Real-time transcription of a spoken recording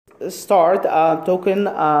start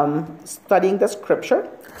studying the scripture.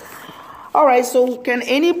 All right, so can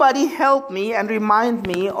anybody help me and remind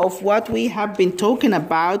me of what we have been talking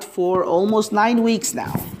about for almost 9 weeks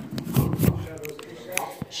now?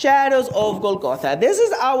 Shadows of Golgotha. This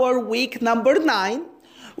is our week number 9,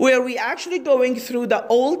 where we're actually going through the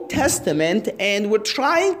Old Testament, and we're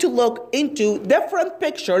trying to look into different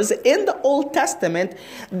pictures in the Old Testament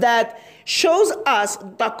that shows us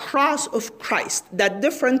the cross of Christ, that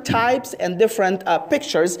different types and different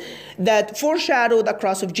pictures that foreshadow the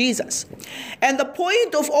cross of Jesus. And the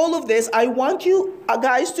point of all of this, I want you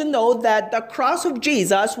guys to know that the cross of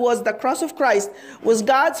Jesus the cross of Christ was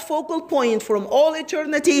God's focal point from all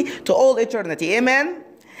eternity to all eternity. Amen?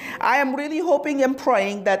 I am really hoping and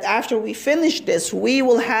praying that after we finish this, we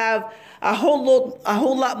will have a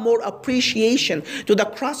whole lot more appreciation to the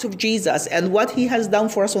cross of Jesus and what he has done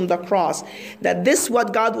for us on the cross. That this is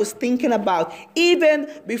what God was thinking about even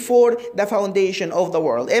before the foundation of the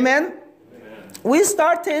world. Amen? We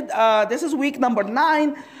started, this is week number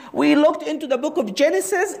 9. We looked into the book of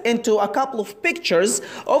Genesis, into a couple of pictures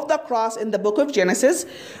of the cross in the book of Genesis.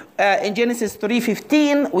 In Genesis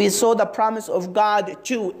 3:15, we saw the promise of God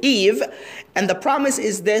to Eve. And the promise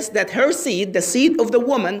is this, that her seed, the seed of the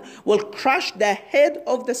woman, will crush the head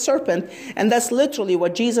of the serpent. And that's literally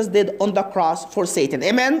what Jesus did on the cross for Satan.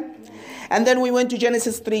 Amen? And then we went to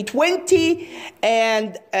Genesis 3:20,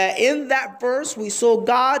 and in that verse we saw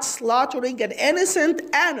God slaughtering an innocent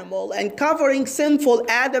animal and covering sinful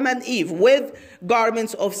Adam and Eve with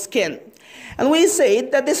garments of skin. And we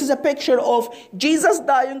said that this is a picture of Jesus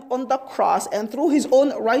dying on the cross, and through his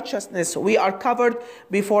own righteousness we are covered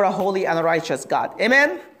before a holy and righteous God.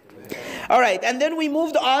 Amen? All right, and then we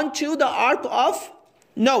moved on to the Ark of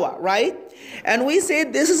Noah, right? And we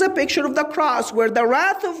said this is a picture of the cross where the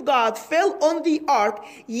wrath of God fell on the ark,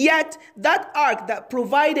 yet that ark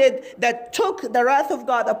that took the wrath of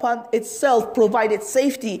God upon itself provided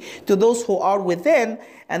safety to those who are within.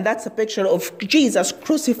 And that's a picture of Jesus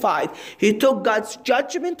crucified. He took God's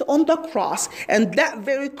judgment on the cross, and that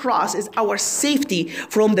very cross is our safety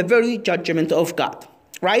from the very judgment of God,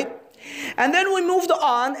 right? And then we moved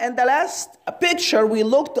on, and the last picture we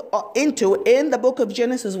looked into in the book of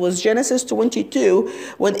Genesis was Genesis 22,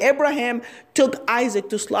 when Abraham took Isaac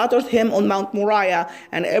to slaughter him on Mount Moriah,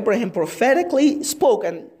 and Abraham prophetically spoke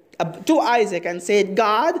to Isaac and said,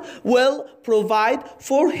 God will provide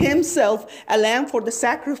for himself a lamb for the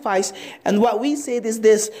sacrifice. And what we said is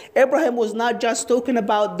this: Abraham was not just talking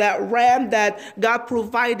about that ram that God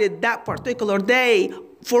provided that particular day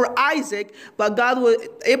for Isaac, but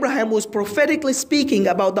Abraham was prophetically speaking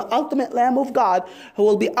about the ultimate Lamb of God who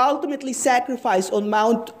will be ultimately sacrificed on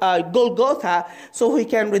Mount Golgotha so he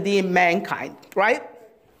can redeem mankind, right?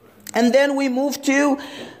 And then we move to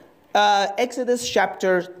Exodus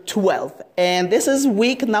chapter 12. And this is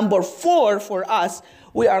week number 4 for us.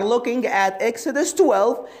 We are looking at Exodus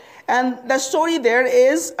 12. And the story there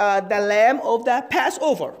is the lamb of the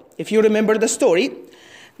Passover. If you remember the story,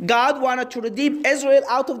 God wanted to redeem Israel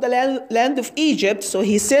out of the land of Egypt, so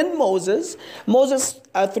he sent Moses.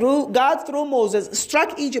 God through Moses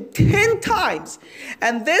struck Egypt 10 times.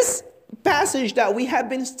 And this passage that we have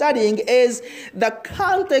been studying is the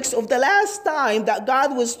context of the last time that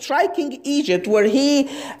God was striking Egypt, where he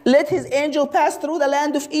let his angel pass through the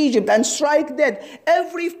land of Egypt and strike dead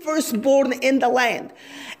every firstborn in the land.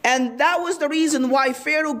 And that was the reason why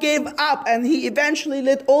Pharaoh gave up, and he eventually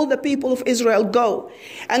let all the people of Israel go.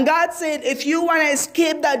 And God said, if you want to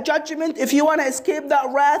escape that judgment, if you want to escape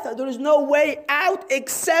that wrath, there is no way out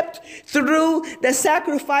except through the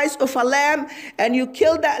sacrifice of a lamb. And you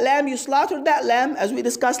kill that lamb, you slaughter that lamb, as we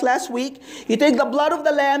discussed last week. You take the blood of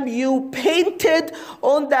the lamb, you paint it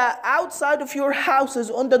on the outside of your houses,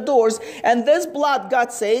 on the doors. And this blood,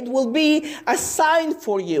 God said, will be a sign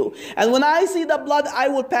for you. And when I see the blood, I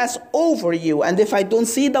will pass over you. And if I don't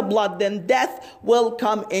see the blood, then death will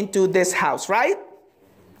come into this house, right?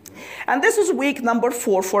 And this is week number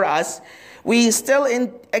 4 for us. We still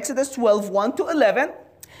in Exodus 12, 1 to 11.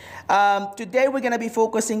 Today we're going to be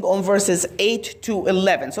focusing on verses 8 to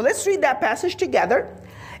 11. So let's read that passage together.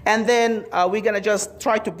 And then we're going to just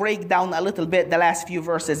try to break down a little bit the last few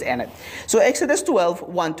verses in it. So Exodus 12,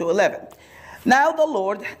 1 to 11. Now the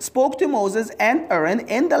Lord spoke to Moses and Aaron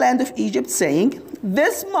in the land of Egypt, saying,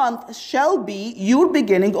 this month shall be your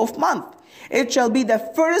beginning of month. It shall be the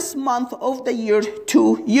first month of the year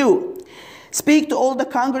to you. Speak to all the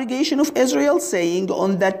congregation of Israel, saying,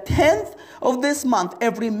 on the 10th of this month,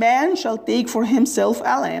 every man shall take for himself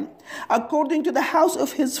a lamb, according to the house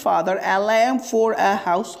of his father, a lamb for a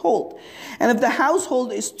household. And if the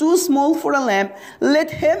household is too small for a lamb,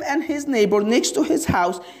 let him and his neighbor next to his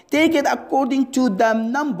house take it according to the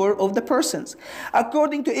number of the persons.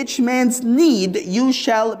 According to each man's need, you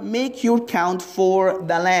shall make your count for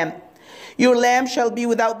the lamb. Your lamb shall be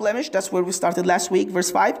without blemish. That's where we started last week, verse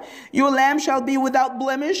 5. Your lamb shall be without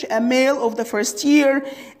blemish, a male of the first year,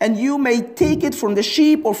 and you may take it from the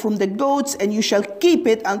sheep or from the goats, and you shall keep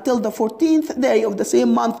it until the 14th day of the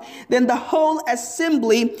same month. Then the whole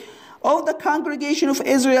assembly of the congregation of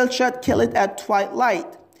Israel shall kill it at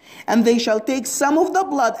twilight. And they shall take some of the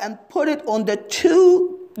blood and put it on the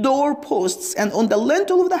 2 doorposts and on the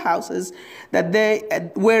lintel of the houses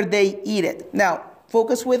where they eat it. Now,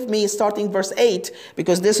 focus with me starting verse 8,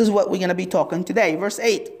 because this is what we're going to be talking today. Verse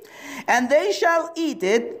 8. And they shall eat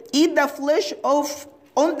the flesh of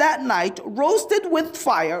on that night, roasted with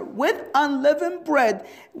fire, with unleavened bread,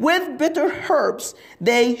 with bitter herbs,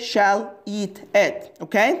 they shall eat it.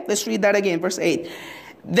 Okay, let's read that again, verse 8.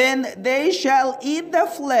 Then they shall eat the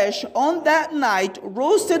flesh on that night,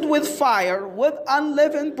 roasted with fire, with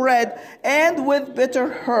unleavened bread, and with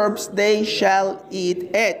bitter herbs, they shall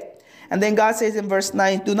eat it. And then God says in verse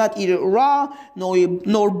 9, do not eat it raw,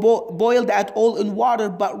 nor boiled at all in water,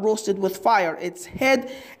 but roasted with fire. Its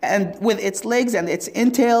head and with its legs and its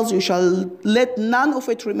entrails, you shall let none of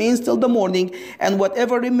it remain till the morning, and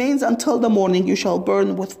whatever remains until the morning you shall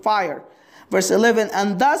burn with fire. Verse 11,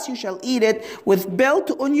 and thus you shall eat it with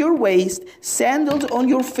belt on your waist, sandals on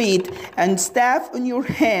your feet, and staff in your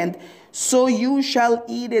hand. So you shall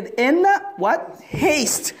eat it in what?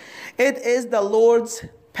 Haste. It is the Lord's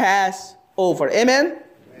Passover. Amen?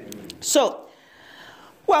 So,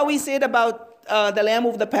 what we said about the lamb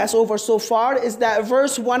of the Passover so far is that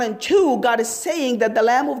verse 1 and 2, God is saying that the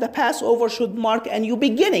lamb of the Passover should mark a new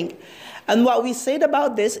beginning. And what we said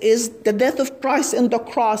about this is the death of Christ on the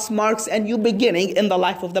cross marks a new beginning in the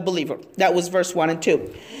life of the believer. That was verse 1 and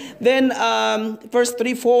 2. Then verse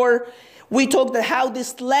 3, 4, we talked about how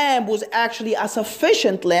this lamb was actually a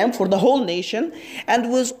sufficient lamb for the whole nation, and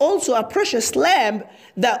was also a precious lamb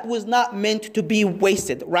that was not meant to be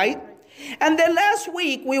wasted, right? And then last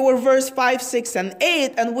week we were verse 5, 6, and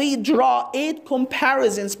 8, and we draw 8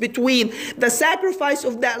 comparisons between the sacrifice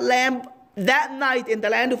of that lamb that night in the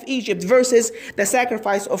land of Egypt versus the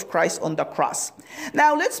sacrifice of Christ on the cross.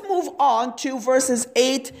 Now let's move on to verses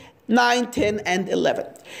 8, 9, 10, and 11.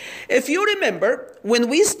 If you remember, when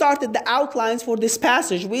we started the outlines for this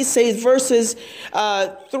passage, we said verses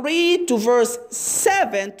 3 to verse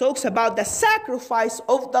 7 talks about the sacrifice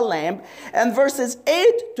of the lamb, and verses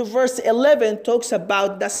 8 to verse 11 talks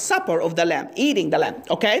about the supper of the lamb, eating the lamb,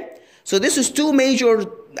 okay? So this is 2 major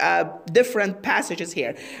different passages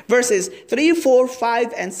here. Verses 3, 4,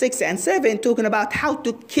 5, and 6, and 7 talking about how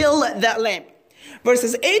to kill that lamb.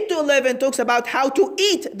 Verses 8 to 11 talks about how to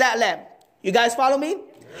eat that lamb. You guys follow me?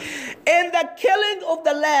 In the killing of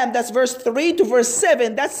the lamb, that's verse 3 to verse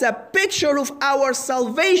 7, that's a picture of our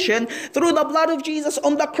salvation through the blood of Jesus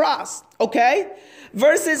on the cross. Okay?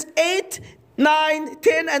 Verses 8, 9,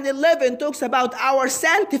 10, and 11 talks about our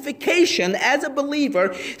sanctification as a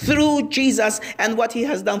believer through Jesus and what he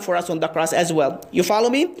has done for us on the cross as well. You follow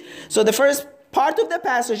me? So the first part of the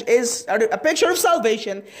passage is a picture of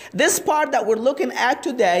salvation. This part that we're looking at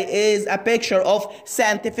today is a picture of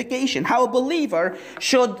sanctification, how a believer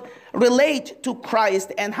should relate to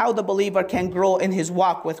Christ and how the believer can grow in his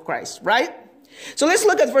walk with Christ, right? So let's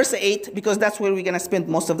look at verse 8, because that's where we're going to spend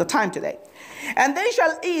most of the time today. And they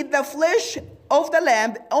shall eat the flesh of the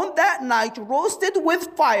lamb on that night, roasted with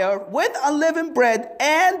fire, with unleavened bread,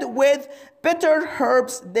 and with bitter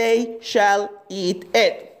herbs they shall eat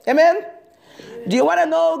it. Amen? Do you want to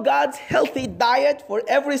know God's healthy diet for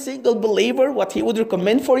every single believer, what he would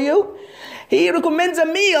recommend for you? He recommends a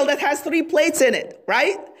meal that has 3 plates in it,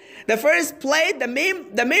 right? The first plate, the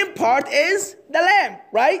main part is the lamb,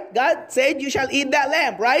 right? God said you shall eat that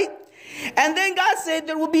lamb, right? And then God said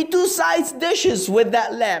there will be 2 side dishes with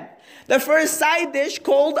that lamb. The first side dish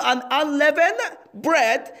called an unleavened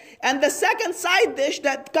bread, and the second side dish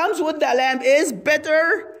that comes with the lamb is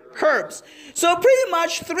bitter herbs. So pretty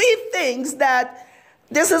much 3 things that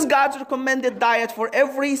This is God's recommended diet for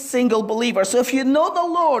every single believer. So if you know the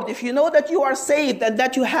Lord, if you know that you are saved and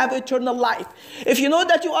that you have eternal life, if you know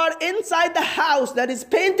that you are inside the house that is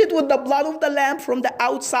painted with the blood of the Lamb from the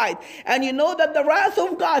outside, and you know that the wrath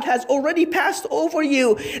of God has already passed over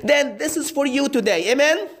you, then this is for you today.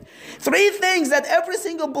 Amen? 3 things that every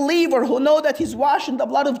single believer who knows that he's washed in the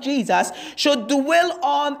blood of Jesus should dwell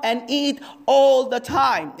on and eat all the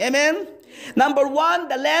time. Amen? Number 1,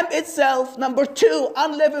 the lamb itself. Number 2,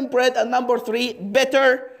 unleavened bread. And number 3,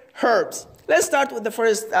 bitter herbs. Let's start with the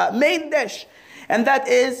first main dish, and that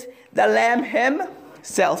is the lamb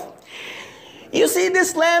himself. You see,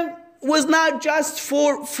 this lamb was not just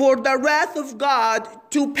for the wrath of God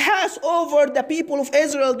to pass over the people of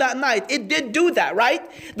Israel that night. It did do that, right?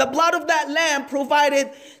 The blood of that lamb provided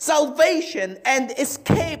salvation and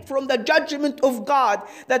escape from the judgment of God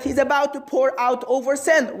that he's about to pour out over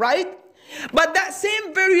sin, right? But that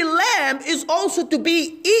same very lamb is also to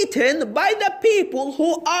be eaten by the people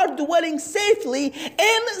who are dwelling safely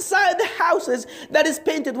inside the houses that is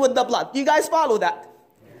painted with the blood. You guys follow that?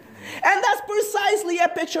 And that's precisely a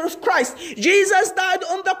picture of Christ. Jesus died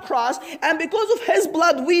on the cross, and because of his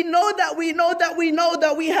blood, we know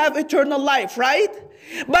that we have eternal life, right?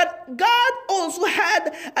 But God also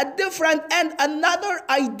had a different and another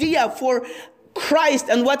idea for Christ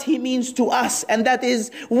and what he means to us, and that is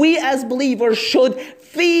we as believers should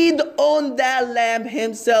feed on the lamb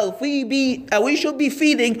himself. We should be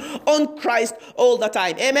feeding on Christ all the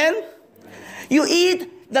time. Amen? You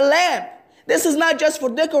eat the lamb. This is not just for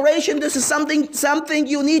decoration. This is something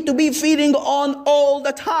you need to be feeding on all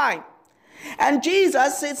the time. And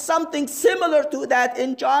Jesus said something similar to that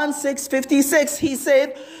in John 6:56. He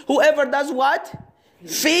said, whoever does what?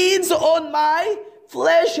 Feeds on my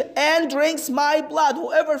flesh and drinks my blood.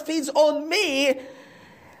 Whoever feeds on me,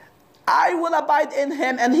 I will abide in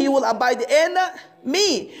him and he will abide in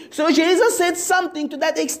me. So Jesus said something to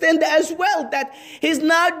that extent as well, that he's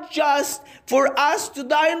not just for us to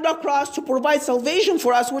die on the cross to provide salvation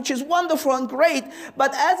for us, which is wonderful and great,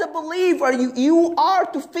 but as a believer, you are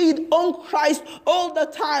to feed on Christ all the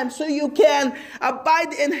time so you can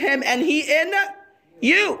abide in him and he in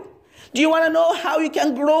you. Do you want to know how you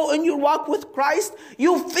can grow in your walk with Christ?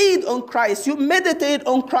 You feed on Christ. You meditate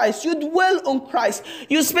on Christ. You dwell on Christ.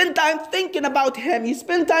 You spend time thinking about him. You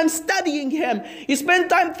spend time studying him. You spend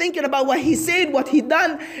time thinking about what he said, what he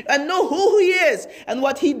done, and know who he is and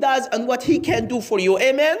what he does and what he can do for you.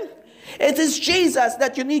 Amen? It is Jesus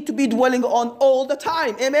that you need to be dwelling on all the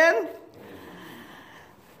time. Amen?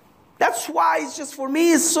 That's why it's just, for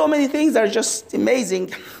me, it's so many things that are just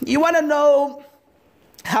amazing. You want to know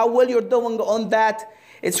how well you're doing on that?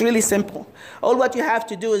 It's really simple. All what you have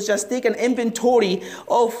to do is just take an inventory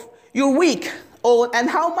of your week and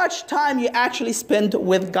how much time you actually spend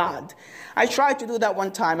with God. I tried to do that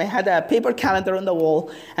one time. I had a paper calendar on the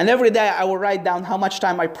wall, and every day I would write down how much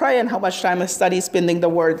time I pray and how much time I study spending the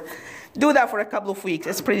word. Do that for a couple of weeks.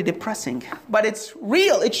 It's pretty depressing, but it's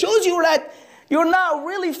real. It shows you that you're now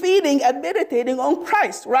really feeding and meditating on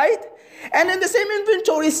Christ, right? And in the same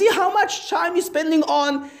inventory, see how much time you're spending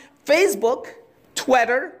on Facebook,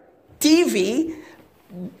 Twitter, TV,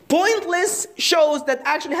 pointless shows that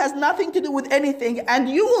actually has nothing to do with anything, and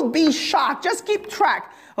you will be shocked. Just keep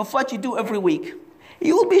track of what you do every week.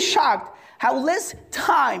 You will be shocked how less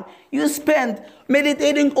time you spend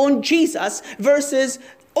meditating on Jesus versus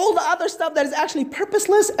all the other stuff that is actually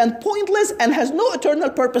purposeless and pointless and has no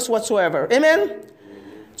eternal purpose whatsoever. Amen?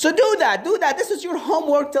 So do that. This is your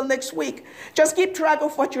homework till next week. Just keep track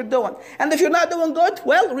of what you're doing. And if you're not doing good,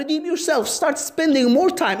 well, redeem yourself. Start spending more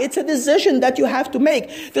time. It's a decision that you have to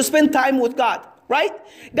make to spend time with God, right?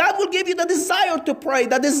 God will give you the desire to pray,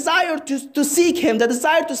 the desire to seek him, the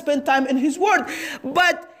desire to spend time in his word.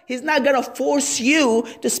 But he's not going to force you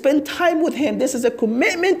to spend time with him. This is a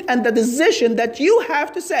commitment and the decision that you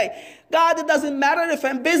have to say, God, it doesn't matter if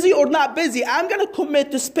I'm busy or not busy. I'm going to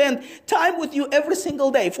commit to spend time with you every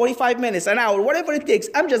single day, 45 minutes, an hour, whatever it takes.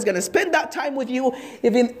 I'm just going to spend that time with you,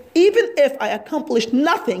 even if I accomplish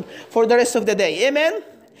nothing for the rest of the day. Amen?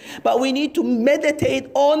 But we need to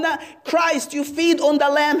meditate on Christ. You feed on the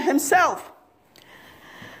Lamb himself.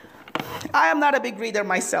 I am not a big reader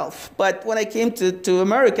myself, but when I came to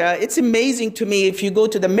America, it's amazing to me if you go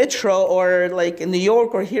to the metro or like in New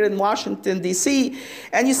York or here in Washington, D.C.,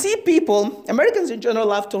 and you see people, Americans in general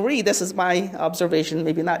love to read. This is my observation,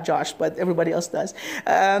 maybe not Josh, but everybody else does.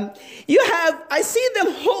 I see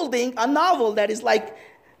them holding a novel that is like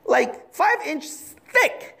 5 inches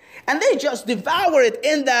thick. And they just devour it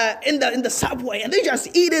in the subway, and they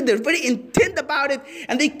just eat it. They're very intent about it,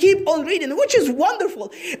 and they keep on reading, which is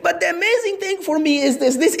wonderful. But the amazing thing for me is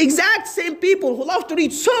this exact same people who love to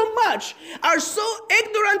read so much are so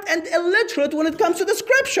ignorant and illiterate when it comes to the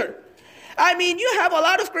scripture. I mean, you have a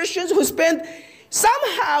lot of Christians who spend,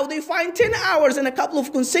 somehow they find 10 hours in a couple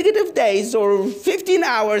of consecutive days or 15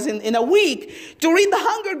 hours in a week to read the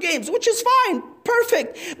Hunger Games, which is fine,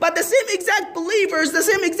 perfect. But the same exact believers, the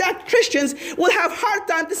same exact Christians will have hard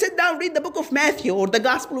time to sit down and read the book of Matthew or the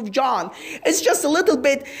Gospel of John. It's just a little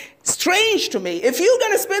bit strange to me. If you're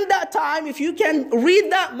going to spend that time, if you can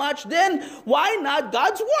read that much, then why not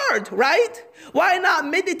God's Word, right? Why not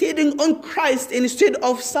meditating on Christ instead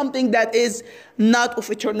of something that is not of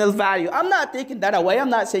eternal value? I'm not taking that away. I'm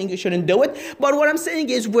not saying you shouldn't do it. But what I'm saying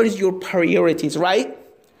is, where is your priorities, right?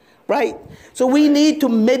 Right? So we need to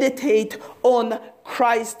meditate on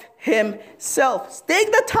Christ himself.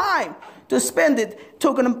 Take the time to spend it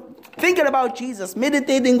thinking about Jesus,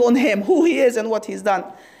 meditating on him, who he is and what he's done.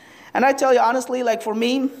 And I tell you honestly, like for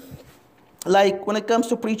me, like when it comes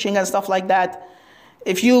to preaching and stuff like that,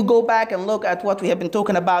 if you go back and look at what we have been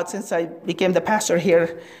talking about since I became the pastor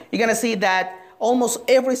here, you're going to see that almost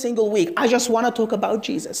every single week, I just want to talk about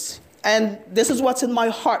Jesus. And this is what's in my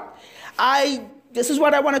heart. This is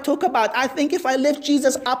what I want to talk about. I think if I lift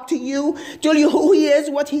Jesus up to you, tell you who he is,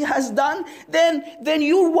 what he has done, then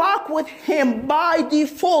your walk with him by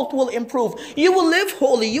default will improve. You will live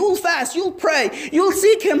holy. You will fast. You'll pray. You'll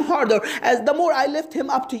seek him harder. As the more I lift him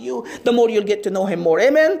up to you, the more you'll get to know him more.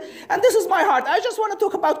 Amen? And this is my heart. I just want to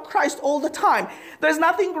talk about Christ all the time. There's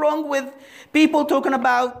nothing wrong with people talking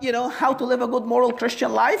about, how to live a good moral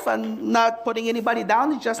Christian life and not putting anybody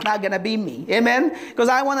down. It's just not going to be me. Amen? Because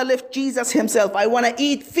I want to lift Jesus himself. I want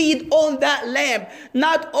to feed on that lamb,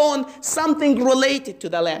 not on something related to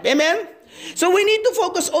the lamb. Amen? So we need to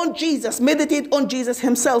focus on Jesus, meditate on Jesus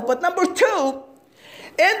himself. But number two,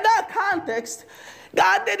 in that context,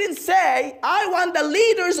 God didn't say, I want the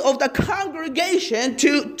leaders of the congregation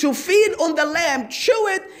to feed on the lamb, chew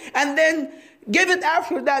it, and then give it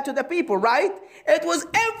after that to the people, right? It was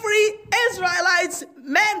every Israelite's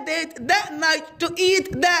mandate that night to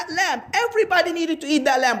eat that lamb. Everybody needed to eat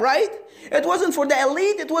that lamb, right? It wasn't for the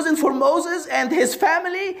elite. It wasn't for Moses and his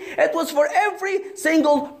family. It was for every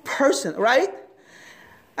single person, right?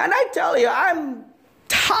 And I tell you, I'm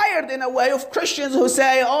tired in a way of Christians who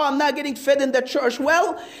say, I'm not getting fed in the church.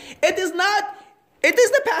 Well, it is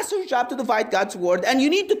the pastor's job to divide God's word, and you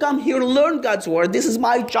need to come here to learn God's word. This is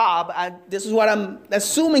my job, and this is what I'm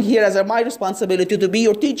assuming here as my responsibility to be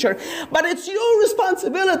your teacher. But it's your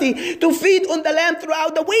responsibility to feed on the lamb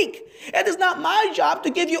throughout the week. It is not my job to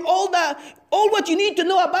give you all what you need to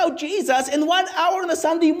know about Jesus in 1 hour on a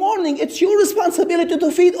Sunday morning. It's your responsibility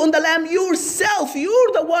to feed on the lamb yourself.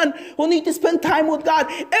 You're the one who need to spend time with God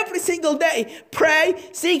every single day. Pray,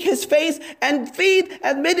 seek his face, and feed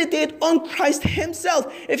and meditate on Christ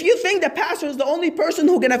himself. If you think the pastor is the only person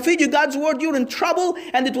who's going to feed you God's word, you're in trouble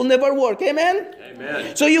and it will never work. Amen?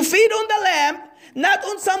 Amen. So you feed on the lamb, not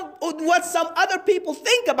on what some other people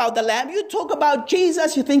think about the lamb. You talk about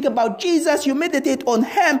Jesus, you think about Jesus, you meditate on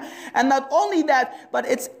him. And not only that, but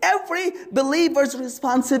it's every believer's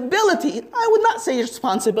responsibility. I would not say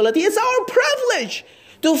responsibility. It's our privilege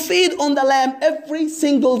to feed on the lamb every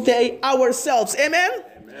single day ourselves. Amen?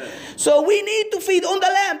 Amen. So we need to feed on the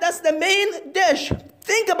lamb. That's the main dish.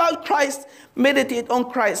 Think about Christ. Meditate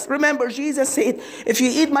on Christ. Remember, Jesus said, if you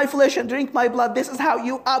eat my flesh and drink my blood, this is how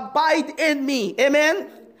you abide in me. Amen?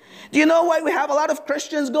 Do you know why we have a lot of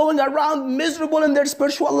Christians going around miserable in their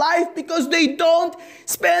spiritual life? Because they don't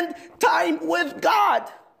spend time with God.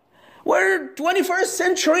 We're 21st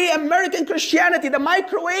century American Christianity, the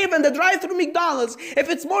microwave and the drive-thru McDonald's. If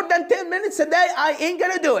it's more than 10 minutes a day, I ain't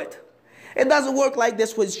going to do it. It doesn't work like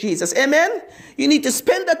this with Jesus. Amen? You need to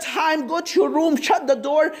spend the time, go to your room, shut the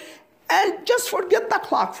door, and just forget the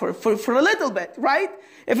clock for a little bit, right?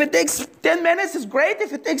 If it takes 10 minutes, it's great.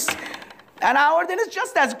 If it takes an hour, then it's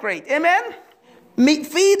just as great. Amen?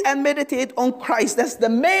 Feed and meditate on Christ. That's the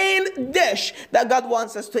main dish that God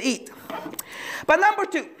wants us to eat. But number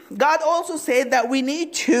two, God also said that we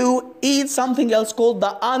need to eat something else called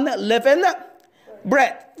the unleavened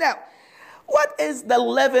bread. Now, what is the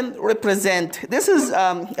leaven represent? This is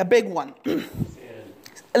a big one.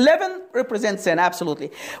 Leaven represents sin, absolutely.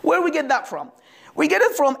 Where we get that from? We get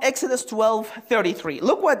it from Exodus 12:33.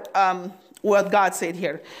 Look what God said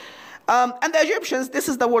here. And the Egyptians, this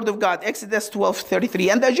is the word of God, Exodus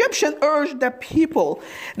 12:33. And the Egyptians urged the people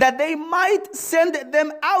that they might send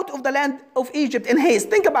them out of the land of Egypt in haste.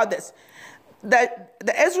 Think about this. that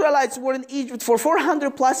the Israelites were in Egypt for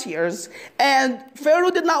 400 plus years, and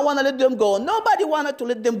Pharaoh did not want to let them go. Nobody wanted to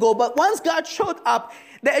let them go, but once God showed up,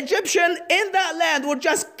 the Egyptians in that land were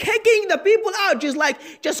just kicking the people out,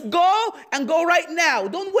 just go and go right now.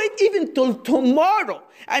 Don't wait even till tomorrow.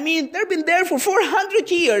 I mean, they've been there for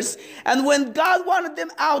 400 years, and when God wanted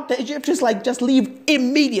them out, the Egyptians just leave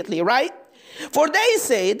immediately, right? For they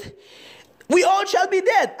said, we all shall be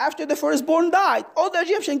dead after the firstborn died. All the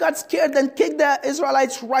Egyptians got scared and kicked the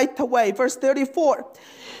Israelites right away. Verse 34.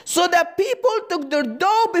 So the people took their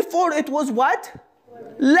dough before it was what?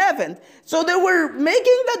 Leavened. So they were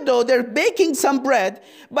making the dough, they're baking some bread,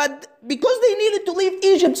 but because they needed to leave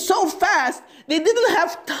Egypt so fast, they didn't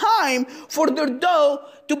have time for their dough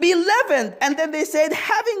to be leavened. And then they said,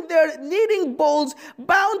 having their kneading bowls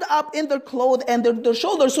bound up in their clothes and their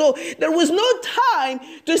shoulders. So there was no time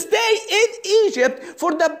to stay in Egypt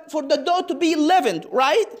for the dough to be leavened,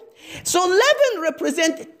 right? So leaven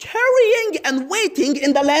represents tarrying and waiting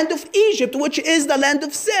in the land of Egypt, which is the land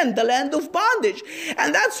of sin, the land of bondage.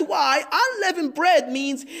 And that's why unleavened bread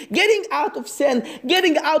means getting out of sin,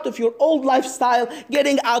 getting out of your old lifestyle,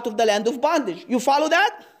 getting out of the land of bondage. You follow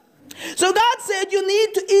that? So God said you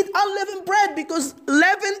need to eat unleavened bread because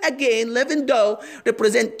leavened dough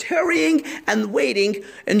represent tarrying and waiting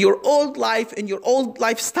in your old life, in your old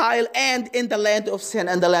lifestyle, and in the land of sin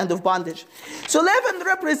and the land of bondage. So leaven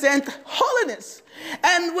represent holiness.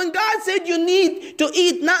 And when God said you need to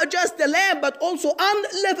eat not just the lamb but also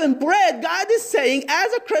unleavened bread, God is saying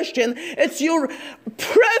as a Christian, it's your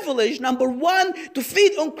privilege, number one, to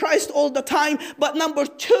feed on Christ all the time, but number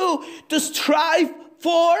two, to strive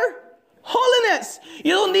for holiness.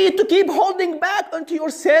 You don't need to keep holding back into your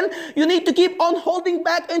sin. You need to keep on holding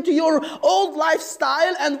back into your old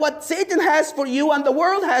lifestyle and what Satan has for you and the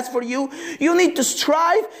world has for you. You need to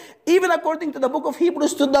strive, even according to the book of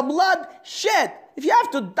Hebrews, to the blood shed. If you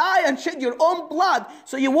have to die and shed your own blood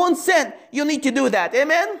so you won't sin, you need to do that.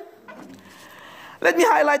 Amen? Let me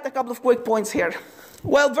highlight a couple of quick points here.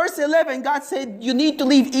 Well, verse 11, God said you need to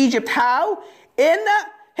leave Egypt. How? In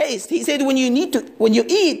haste. He said when you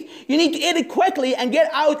eat, you need to eat it quickly and get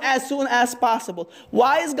out as soon as possible.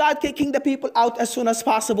 Why is God kicking the people out as soon as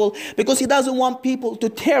possible? Because he doesn't want people to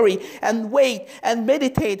tarry and wait and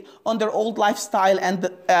meditate on their old lifestyle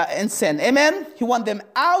and sin. Amen? He wants them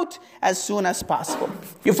out as soon as possible.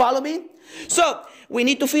 You follow me? So we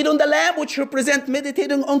need to feed on the lamb, which represents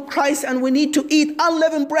meditating on Christ, and we need to eat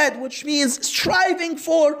unleavened bread, which means striving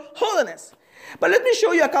for holiness. But let me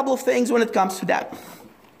show you a couple of things when it comes to that.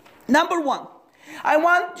 Number one, I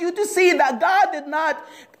want you to see that God did not,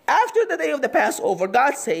 after the day of the Passover,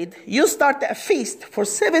 God said, you start a feast for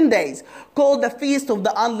 7 days called the Feast of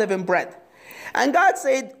the Unleavened Bread. And God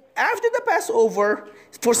said, after the Passover,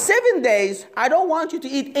 for 7 days, I don't want you to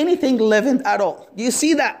eat anything leavened at all. Do you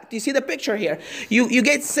see that? Do you see the picture here? You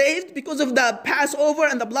get saved because of the Passover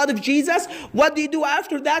and the blood of Jesus. What do you do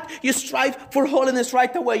after that? You strive for holiness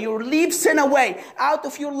right away. You leave sin away, out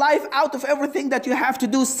of your life, out of everything that you have to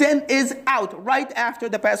do. Sin is out right after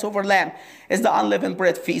the Passover lamb. It's the unleavened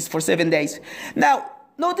bread feast for 7 days. Now,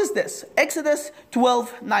 notice this. Exodus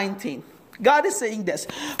 12:19. God is saying this.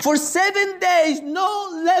 For 7 days, no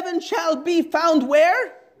leaven shall be found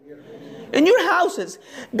where? In your houses.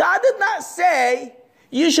 God did not say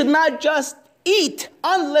you should not just eat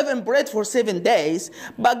unleavened bread for 7 days.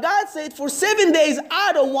 But God said for 7 days,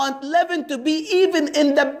 I don't want leaven to be even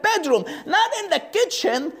in the bedroom. Not in the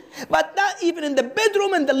kitchen, but not even in the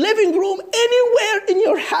bedroom, in the living room, anywhere in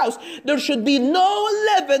your house. There should be no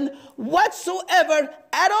leaven whatsoever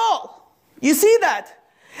at all. You see that?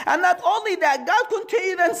 And not only that, God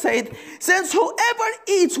continued and said, since whoever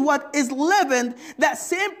eats what is leavened, that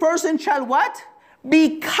same person shall what?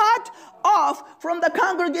 Be cut off from the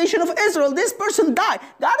congregation of Israel. This person died.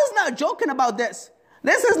 God is not joking about this.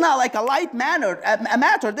 This is not like a light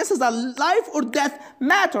matter. This is a life or death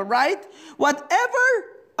matter, right?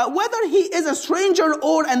 Whether he is a stranger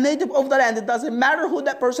or a native of the land, it doesn't matter who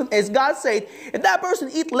that person is. God said, if that person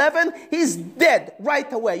eat leaven, he's dead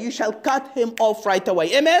right away. You shall cut him off right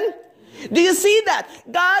away. Amen? Do you see that?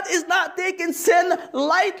 God is not taking sin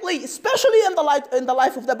lightly, especially in the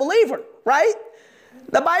life of the believer, right?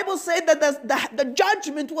 The Bible said that the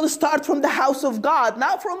judgment will start from the house of God,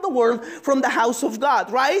 not from the world, from the house of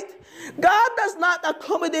God, right? God does not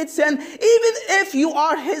accommodate sin, even if you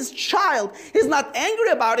are his child. He's not angry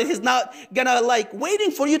about it. He's not gonna waiting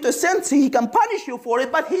for you to sin so he can punish you for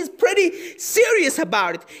it, but he's pretty serious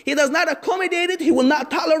about it. He does not accommodate it. He will not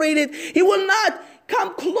tolerate it. He will not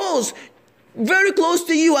come close very close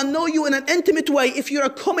to you and know you in an intimate way if you're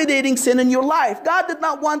accommodating sin in your life. God did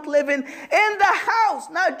not want living in the house,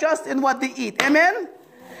 not just in what they eat. Amen?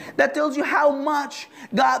 That tells you how much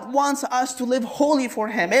God wants us to live holy for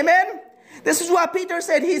Him. Amen? This is what Peter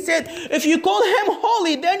said. He said, if you call Him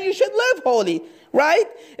holy, then you should live holy. Right?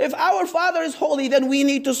 If our Father is holy, then we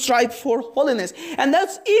need to strive for holiness. And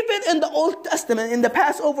that's even in the Old Testament, in the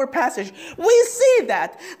Passover passage. We see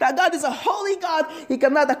that God is a holy God. He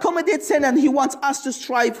cannot accommodate sin, and He wants us to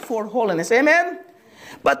strive for holiness. Amen?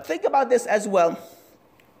 But think about this as well.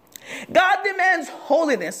 God demands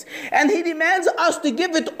holiness, and He demands us to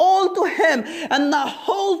give it all to Him and not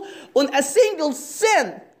hold on a single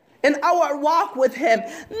sin in our walk with Him.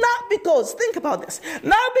 Not because, think about this,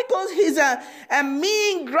 not because He's a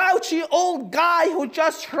mean, grouchy old guy who's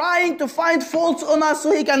just trying to find faults on us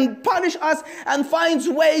so He can punish us and finds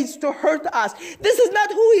ways to hurt us. This is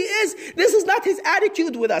not who He is. This is not His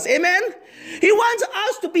attitude with us. Amen? He wants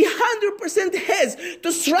us to be 100% His,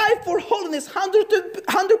 to strive for holiness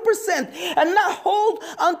 100%, and not hold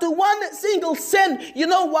onto one single sin. You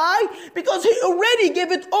know why? Because He already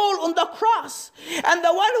gave it all on the cross. And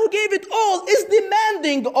the one who gave it all is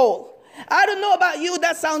demanding all. I don't know about you,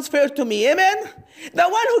 that sounds fair to me. Amen? The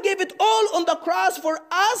one who gave it all on the cross for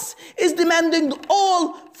us is demanding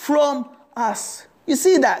all from us. You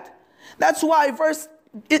see that? That's why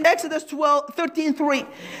in Exodus 13:3.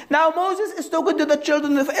 Now Moses is talking to the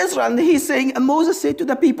children of Israel, and he's saying, and Moses said to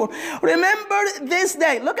the people, remember this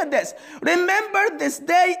day. Look at this. Remember this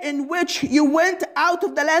day in which you went out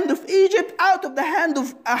of the land of Egypt, out of the hand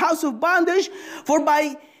of a house of bondage, for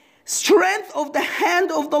by strength of the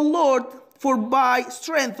hand of the Lord, for by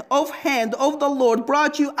strength of hand of the Lord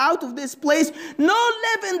brought you out of this place. No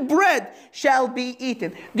leavened bread shall be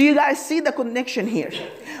eaten. Do you guys see the connection here?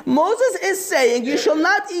 Moses is saying you shall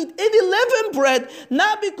not eat any leavened bread,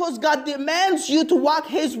 not because God demands you to walk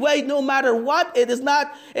His way no matter what.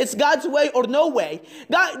 It's God's way or no way.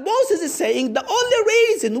 Moses is saying the only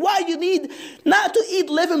reason why you need not to eat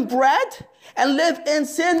leavened bread and live in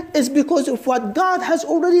sin is because of what God has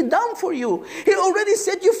already done for you. He already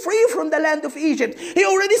set you free from the land of Egypt. He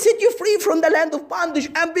already set you free from the land of bondage.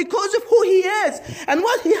 And because of who He is and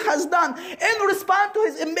what He has done in response to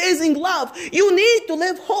His amazing love, you need to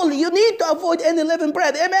live holy. You need to avoid any leavened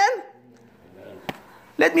bread. Amen?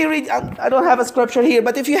 Let me read. I don't have a scripture here,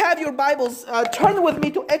 but if you have your Bibles, turn with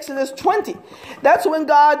me to Exodus 20. That's when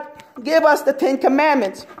God gave us the 10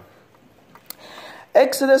 Commandments.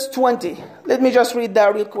 Exodus 20. Let me just read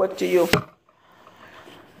that real quick to you.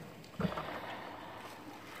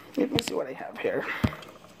 Let me see what I have here.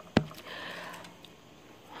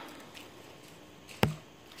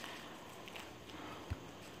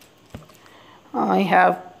 I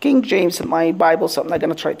have King James in my Bible, so I'm not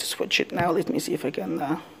going to try to switch it now. Let me see if I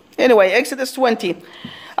can. Anyway, Exodus 20.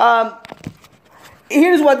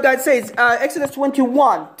 Here's what God says, Exodus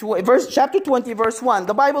 21, chapter 20, verse 1.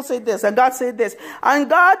 The Bible said this, and God said this. And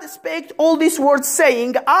God spake all these words,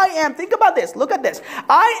 saying, I am, think about this, look at this.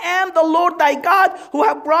 I am the Lord thy God, who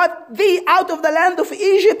have brought thee out of the land of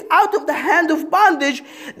Egypt, out of the hand of bondage.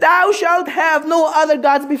 Thou shalt have no other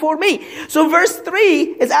gods before me. So verse 3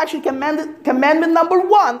 is actually commandment number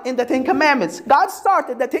 1 in the 10 Commandments. God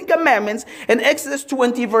started the 10 Commandments in Exodus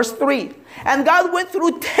 20, verse 3. And God went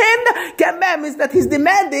through 10 commandments that He's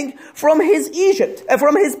demanding from His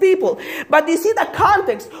people. But you see the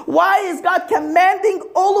context. Why is God commanding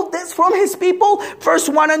all of this from His people? Verse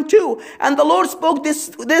 1 and 2. And the Lord spoke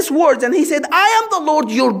these words, and He said, I am the Lord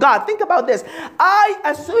your God. Think about this. I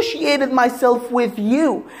associated myself with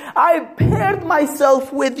you. I paired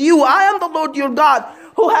myself with you. I am the Lord your God,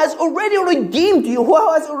 who has already redeemed you, who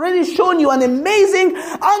has already shown you an amazing,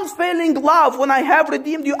 unfailing love when I have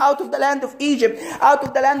redeemed you out of the land of Egypt, out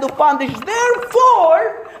of the land of bondage.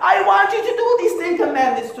 Therefore, I want you to do these 10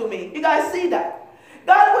 commandments to me. You guys see that?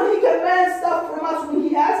 God, when He commands stuff from us, when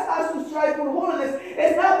He asks us to strive for holiness,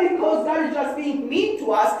 it's not because God is just being mean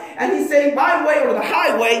to us and He's saying my way or the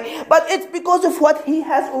highway, but it's because of what He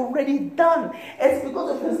has already done. It's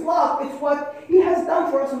because of His love. It's what He has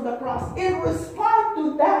done for us on the cross. In response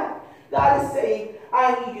to that, God is saying,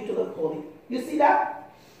 I need you to live holy. You see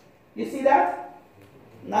that? You see that?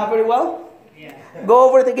 Not very well? Yeah. Go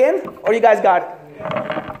over it again, or you guys got it?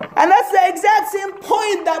 And that's the exact same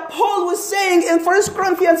point that Paul was saying in 1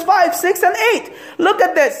 Corinthians 5, 6, and 8. Look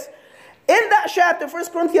at this. In that chapter, 1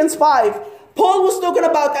 Corinthians 5, Paul was talking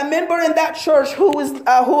about a member in that church who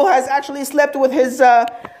has actually slept with his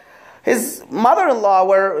mother-in-law,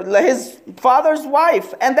 or his father's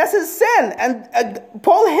wife, and that's his sin. And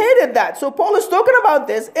Paul hated that. So Paul is talking about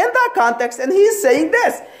this in that context, and he's saying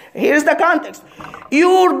this. Here's the context.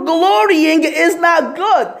 Your glorying is not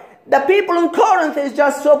good. The people in Corinth is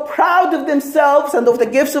just so proud of themselves and of the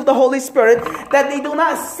gifts of the Holy Spirit that they do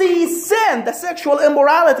not see sin, the sexual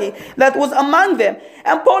immorality that was among them.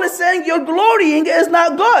 And Paul is saying your glorying is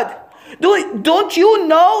not good. Don't you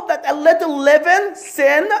know that a little leaven,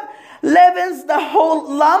 sin, leavens the whole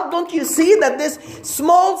lump? Don't you see that this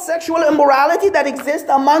small sexual immorality that exists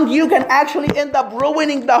among you can actually end up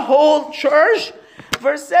ruining the whole church?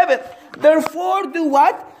 Verse 7, therefore do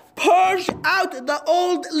what? Purge out the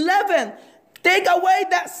old leaven. Take away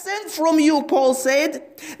that sin from you, Paul said,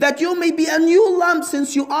 that you may be a new lump,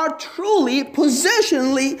 since you are truly,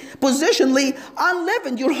 positionally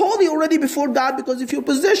unleavened. You're holy already before God because of your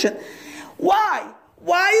position. Why?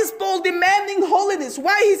 Why is Paul demanding holiness?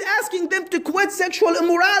 Why he's asking them to quit sexual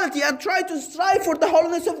immorality and try to strive for the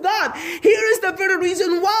holiness of God? Here is the very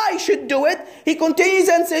reason why I should do it. He continues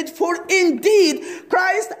and said, for indeed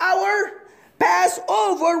Christ our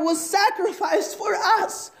Passover was sacrificed for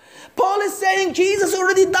us. Paul is saying Jesus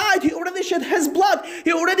already died. He already shed his blood.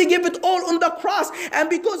 He already gave it all on the cross. And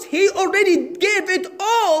because he already gave it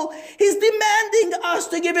all, he's demanding us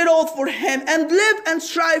to give it all for him and live and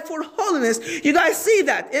strive for holiness. You guys see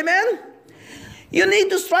that? Amen? You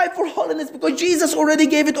need to strive for holiness because Jesus already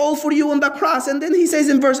gave it all for you on the cross. And then he says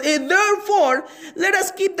in verse 8, therefore, let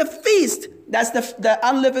us keep the feast. That's the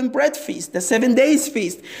unleavened bread feast, the 7 days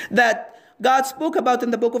feast that God spoke about in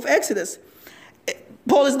the book of Exodus.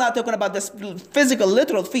 Paul is not talking about the physical,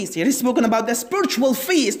 literal feast here. He's spoken about the spiritual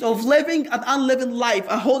feast of living an unleavened life,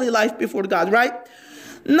 a holy life before God, right?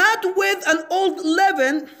 Not with an old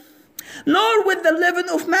leaven, nor with the leaven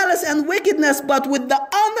of malice and wickedness, but with the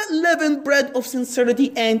unleavened bread of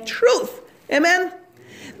sincerity and truth. Amen?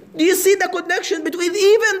 Do you see the connection between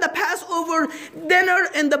even the Passover dinner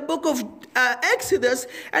in the book of Exodus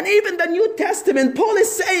and even the New Testament? Paul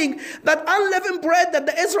is saying that unleavened bread that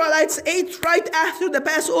the Israelites ate right after the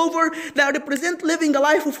Passover that represent living a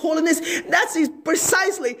life of holiness, that's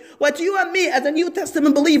precisely what you and me as a New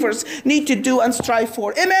Testament believers need to do and strive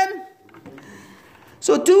for. Amen?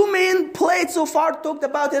 So 2 main plates so far talked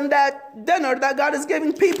about in that dinner that God is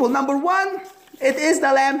giving people. Number 1, it is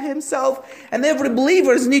the Lamb himself, and every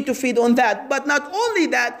believers need to feed on that. But not only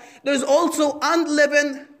that, there's also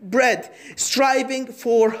unleavened bread, striving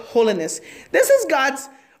for holiness. This is God's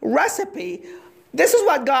recipe. This is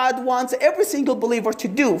what God wants every single believer to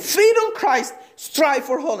do. Feed on Christ, strive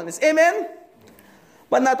for holiness. Amen?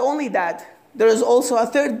 But not only that, there is also a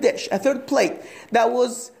third dish, a third plate that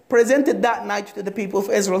was presented that night to the people of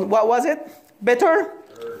Israel. What was it? Bitter?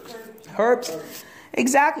 Herbs.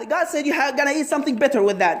 Exactly. God said you're going to eat something bitter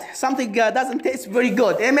with that. Something doesn't taste very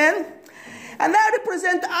good. Amen? And that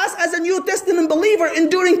represents us as a New Testament believer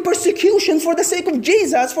enduring persecution for the sake of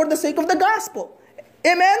Jesus, for the sake of the gospel.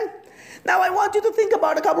 Amen? Now I want you to think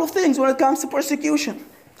about a couple of things when it comes to persecution.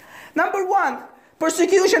 Number 1,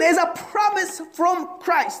 persecution is a promise from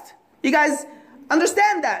Christ. You guys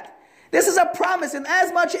understand that? This is a promise, and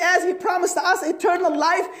as much as he promised us eternal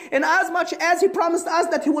life, and as much as he promised us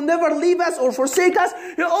that he will never leave us or forsake us,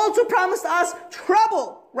 he also promised us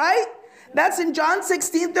trouble, right? That's in John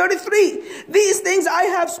 16:33. These things I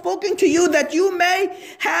have spoken to you that you may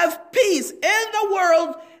have peace. In the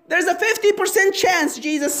world, there's a 50% chance,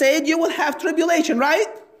 Jesus said, you will have tribulation, right?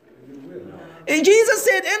 And Jesus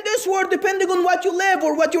said, in this world, depending on what you live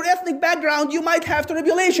or what your ethnic background, you might have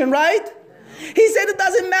tribulation, right? He said it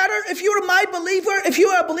doesn't matter if you're my believer, if you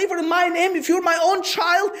are a believer in my name, if you're my own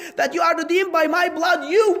child, that you are redeemed by my blood,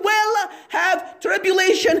 you will have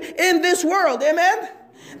tribulation in this world. Amen?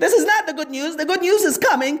 This is not the good news. The good news is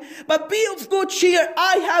coming, but be of good cheer.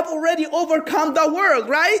 I have already overcome the world,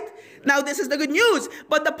 right? Now this is the good news,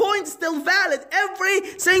 but the point is still valid.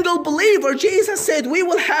 Every single believer, Jesus said, we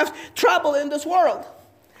will have trouble in this world.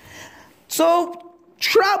 So,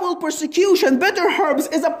 trouble, persecution, bitter herbs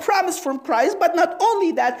is a promise from Christ, but not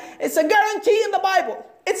only that, it's a guarantee in the Bible.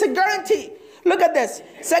 It's a guarantee. Look at this,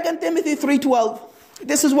 2 Timothy 3:12.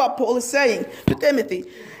 This is what Paul is saying to Timothy.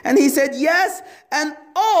 And he said, yes, and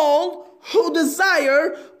all who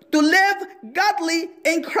desire to live godly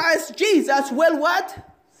in Christ Jesus will what?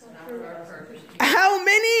 How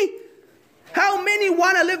many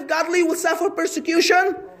want to live godly will suffer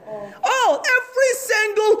persecution? Oh, every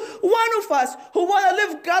single one of us who want to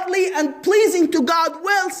live godly and pleasing to God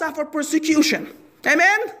will suffer persecution.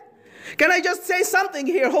 Amen? Can I just say something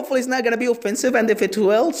here? Hopefully it's not going to be offensive, and if it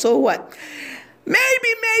will, so what? Maybe,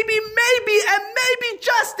 and maybe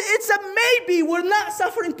just, it's a maybe, we're not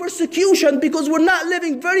suffering persecution because we're not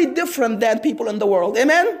living very different than people in the world.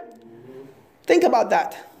 Amen? Think about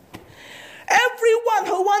that. Everyone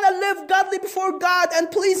who want to live godly before God and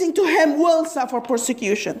pleasing to Him will suffer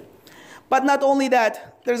persecution. But not only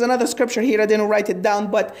that, there's another scripture here. I didn't write it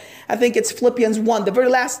down, but I think it's Philippians 1, the very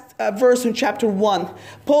last verse in chapter 1.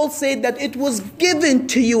 Paul said that it was given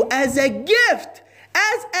to you as a gift.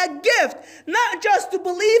 As a gift, not just to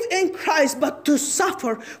believe in Christ, but to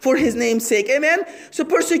suffer for His name's sake. Amen? So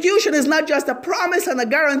persecution is not just a promise and a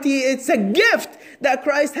guarantee. It's a gift that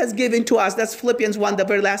Christ has given to us. That's Philippians 1, the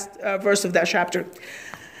very last verse of that chapter.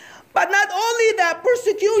 But not only that,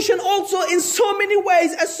 persecution also in so many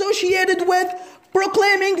ways associated with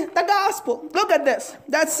proclaiming the gospel. Look at this.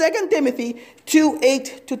 That's 2 Timothy 2,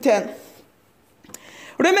 8 to 10.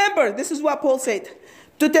 Remember, this is what Paul said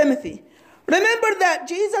to Timothy. Remember that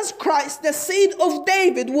Jesus Christ, the seed of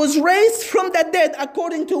David, was raised from the dead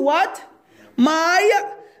according to what?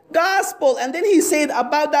 My gospel. And then he said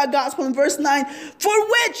about that gospel in verse 9, for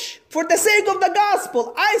which, for the sake of the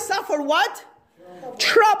gospel, I suffer what?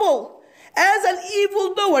 Trouble. As an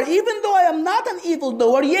evildoer. Even though I am not an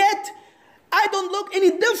evildoer, yet I don't look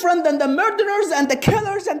any different than the murderers and the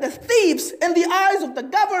killers and the thieves in the eyes of the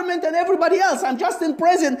government and everybody else. I'm just in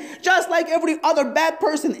prison, just like every other bad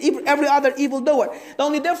person, every other evildoer. The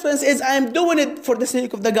only difference is I am doing it for the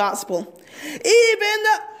sake of the gospel. Even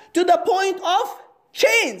to the point of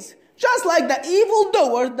chains. Just like the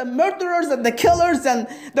evildoers, the murderers and the killers and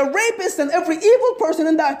the rapists and every evil person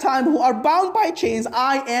in that time who are bound by chains,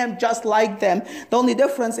 I am just like them. The only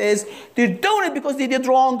difference is they're doing it because they did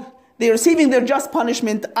wrong. They're receiving their just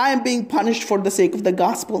punishment. I am being punished for the sake of the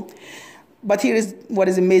gospel. But here is what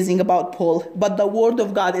is amazing about Paul. But the word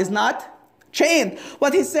of God is not chained.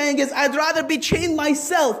 What he's saying is, I'd rather be chained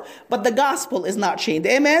myself, but the gospel is not chained.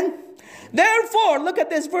 Amen? Therefore, look at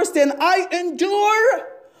this verse 10. I endure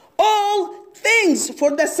all things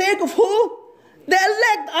for the sake of who? The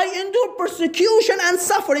elect. I endure persecution and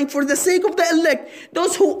suffering for the sake of the elect,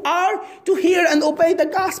 those who are to hear and obey the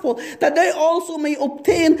gospel, that they also may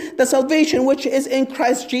obtain the salvation which is in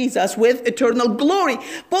Christ Jesus with eternal glory.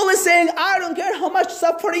 Paul is saying, I don't care how much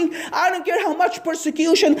suffering, I don't care how much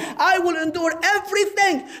persecution, I will endure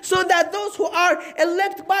everything so that those who are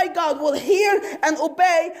elect by God will hear and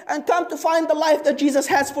obey and come to find the life that Jesus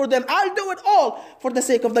has for them. I'll do it all for the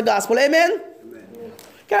sake of the gospel. Amen?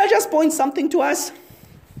 Can I just point something to us?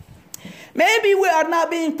 Maybe we are not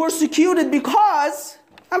being persecuted because,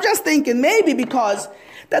 I'm just thinking, maybe because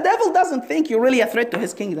the devil doesn't think you're really a threat to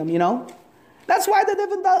his kingdom, you know? That's why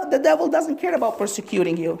the devil doesn't care about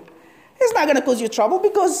persecuting you. He's not going to cause you trouble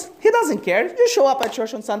because he doesn't care. You show up at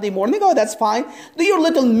church on Sunday morning, oh, that's fine. Do your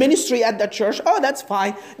little ministry at the church, oh, that's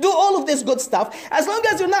fine. Do all of this good stuff. As long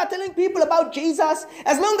as you're not telling people about Jesus,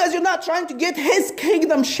 as long as you're not trying to get his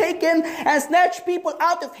kingdom shaken and snatch people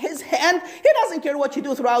out of his hand, he doesn't care what you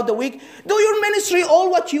do throughout the week. Do your ministry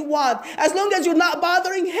all what you want. As long as you're not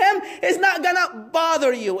bothering him, he's not going to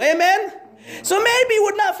bother you. Amen? So maybe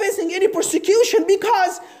we're not facing any persecution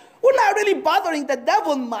because we're not really bothering the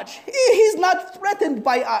devil much. He's not threatened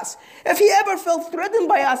by us. If he ever felt threatened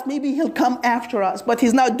by us, maybe he'll come after us. But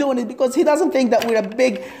he's not doing it because he doesn't think that we're a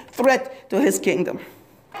big threat to his kingdom.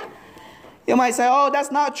 You might say, oh,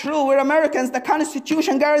 that's not true. We're Americans. The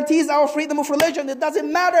Constitution guarantees our freedom of religion. It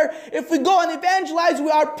doesn't matter if we go and evangelize.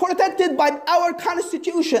 We are protected by our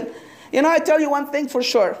Constitution. You know, I tell you one thing for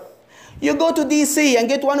sure. You go to D.C. and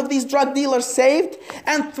get one of these drug dealers saved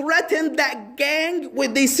and threaten that gang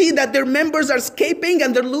when they see that their members are escaping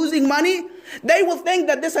and they're losing money. They will think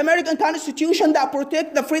that this American Constitution that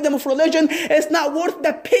protects the freedom of religion is not worth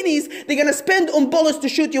the pennies they're going to spend on bullets to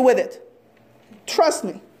shoot you with it. Trust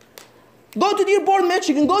me. Go to Dearborn,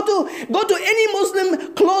 Michigan. Go to any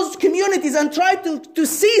Muslim closed communities and try to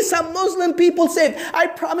see some Muslim people saved. I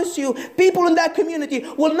promise you, people in that community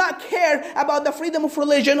will not care about the freedom of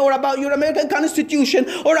religion or about your American Constitution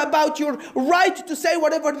or about your right to say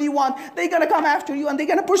whatever they want. They're going to come after you and they're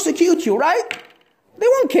going to persecute you, right? They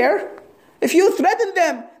won't care. If you threaten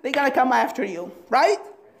them, they're going to come after you, right?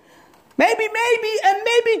 Maybe, and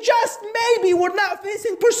maybe, just maybe, we're not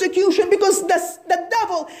facing persecution because the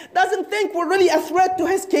devil doesn't think we're really a threat to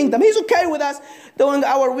his kingdom. He's okay with us doing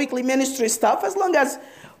our weekly ministry stuff. As long as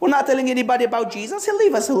we're not telling anybody about Jesus, he'll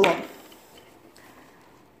leave us alone.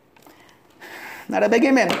 Not a big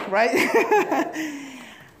amen, right?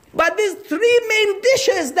 But these three main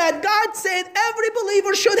dishes that God said every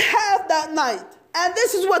believer should have that night. And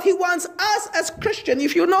this is what he wants us as Christians.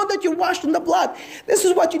 If you know that you're washed in the blood, this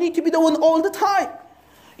is what you need to be doing all the time.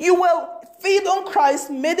 You will feed on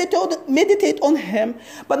Christ, meditate on him.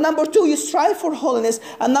 But number two, you strive for holiness.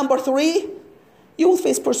 And number three, you will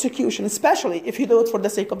face persecution, especially if you do it for the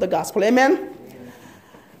sake of the gospel. Amen?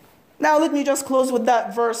 Now let me just close with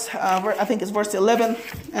that verse. I think it's verse 11.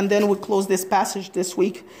 And then we'll close this passage this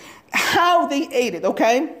week. How they ate it,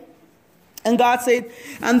 okay? And God said,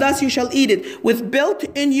 and thus you shall eat it, with belt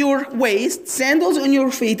in your waist, sandals on your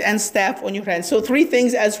feet, and staff on your hand. So 3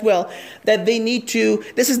 things as well that they need to,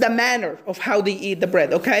 this is the manner of how they eat the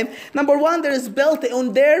bread, okay? Number 1, there is belt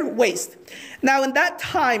on their waist. Now in that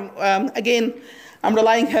time, again, I'm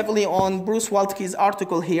relying heavily on Bruce Waltke's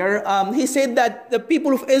article here. He said that the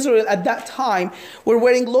people of Israel at that time were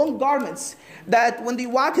wearing long garments, that when they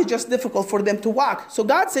walk, it's just difficult for them to walk. So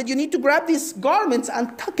God said, you need to grab these garments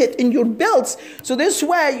and tuck it in your belts. So this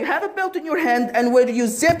way, you have a belt in your hand, and where you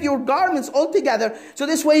zip your garments all together, so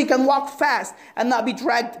this way you can walk fast and not be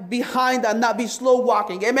dragged behind and not be slow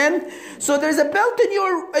walking. Amen? So there's a belt in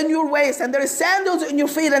your waist, and there is sandals in your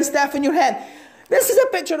feet and staff in your hand. This is a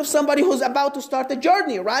picture of somebody who's about to start a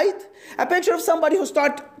journey, right? A picture of somebody who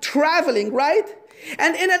starts traveling, right?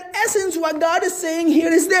 And in essence, what God is saying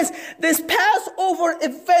here is this Passover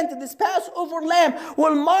event, this Passover lamb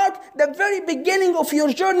will mark the very beginning of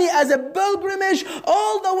your journey as a pilgrimage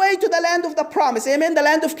all the way to the land of the promise. Amen. The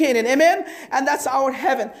land of Canaan. Amen. And that's our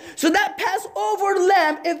heaven. So that Passover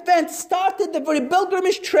lamb event started the very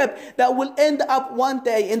pilgrimage trip that will end up one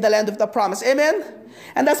day in the land of the promise. Amen.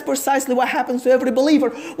 And that's precisely what happens to every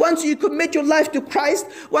believer. Once you commit your life to Christ,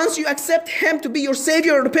 once you accept Him to be your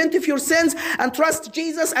Savior, repent of your sins, and trust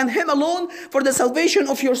Jesus and Him alone for the salvation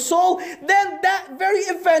of your soul, then that very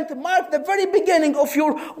event marked the very beginning of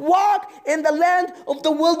your walk in the land of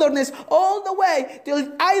the wilderness, all the way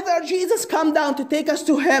till either Jesus come down to take us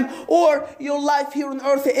to Him, or your life here on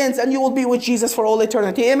earth ends and you will be with Jesus for all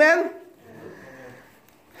eternity. Amen?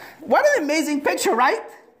 What an amazing picture, right?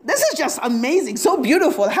 This is just amazing, so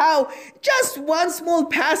beautiful how just one small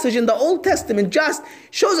passage in the Old Testament just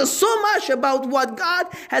shows us so much about what God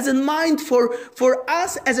has in mind for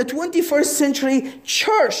us as a 21st century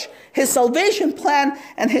church, His salvation plan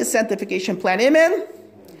and His sanctification plan. Amen?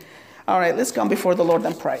 All right, let's come before the Lord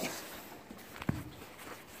and pray.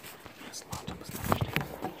 Yes, Lord. Yes, Lord.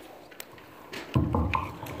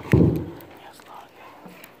 Yes,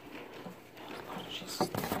 Lord Jesus.